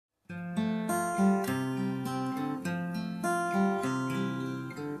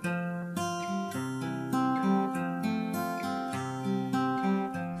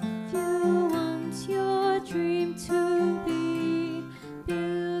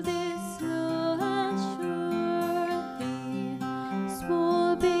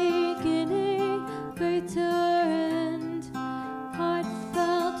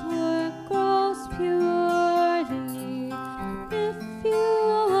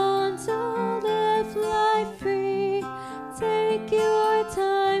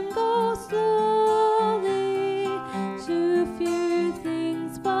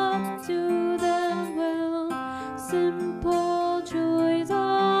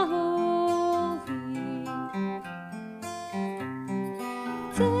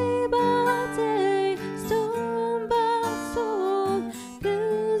Day by day, stone by stone,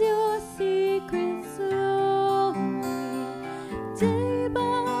 build your secret slowly. Day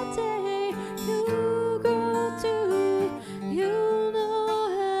by day, you grow too, you know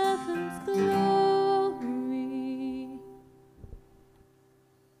heaven's glory.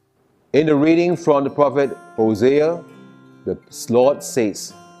 In the reading from the prophet Hosea, the Lord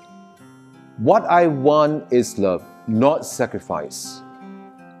says, "What I want is love, not sacrifice."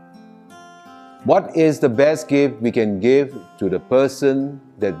 What is the best gift we can give to the person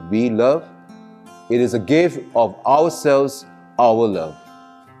that we love? It is a gift of ourselves, our love.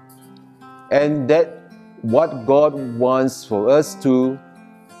 And that what God wants for us to,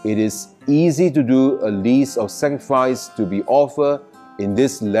 it is easy to do a list of sacrifice to be offered in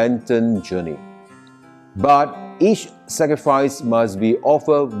this Lenten journey. But each sacrifice must be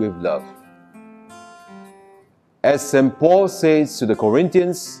offered with love. As St. Paul says to the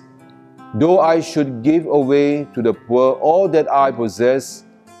Corinthians, "Though I should give away to the poor all that I possess,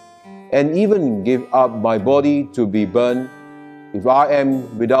 and even give up my body to be burned, if I am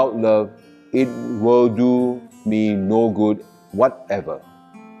without love, it will do me no good whatever."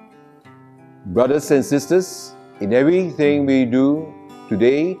 Brothers and sisters, in everything we do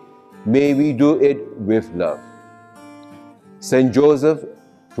today, may we do it with love. Saint Joseph,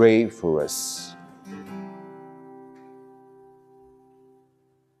 pray for us.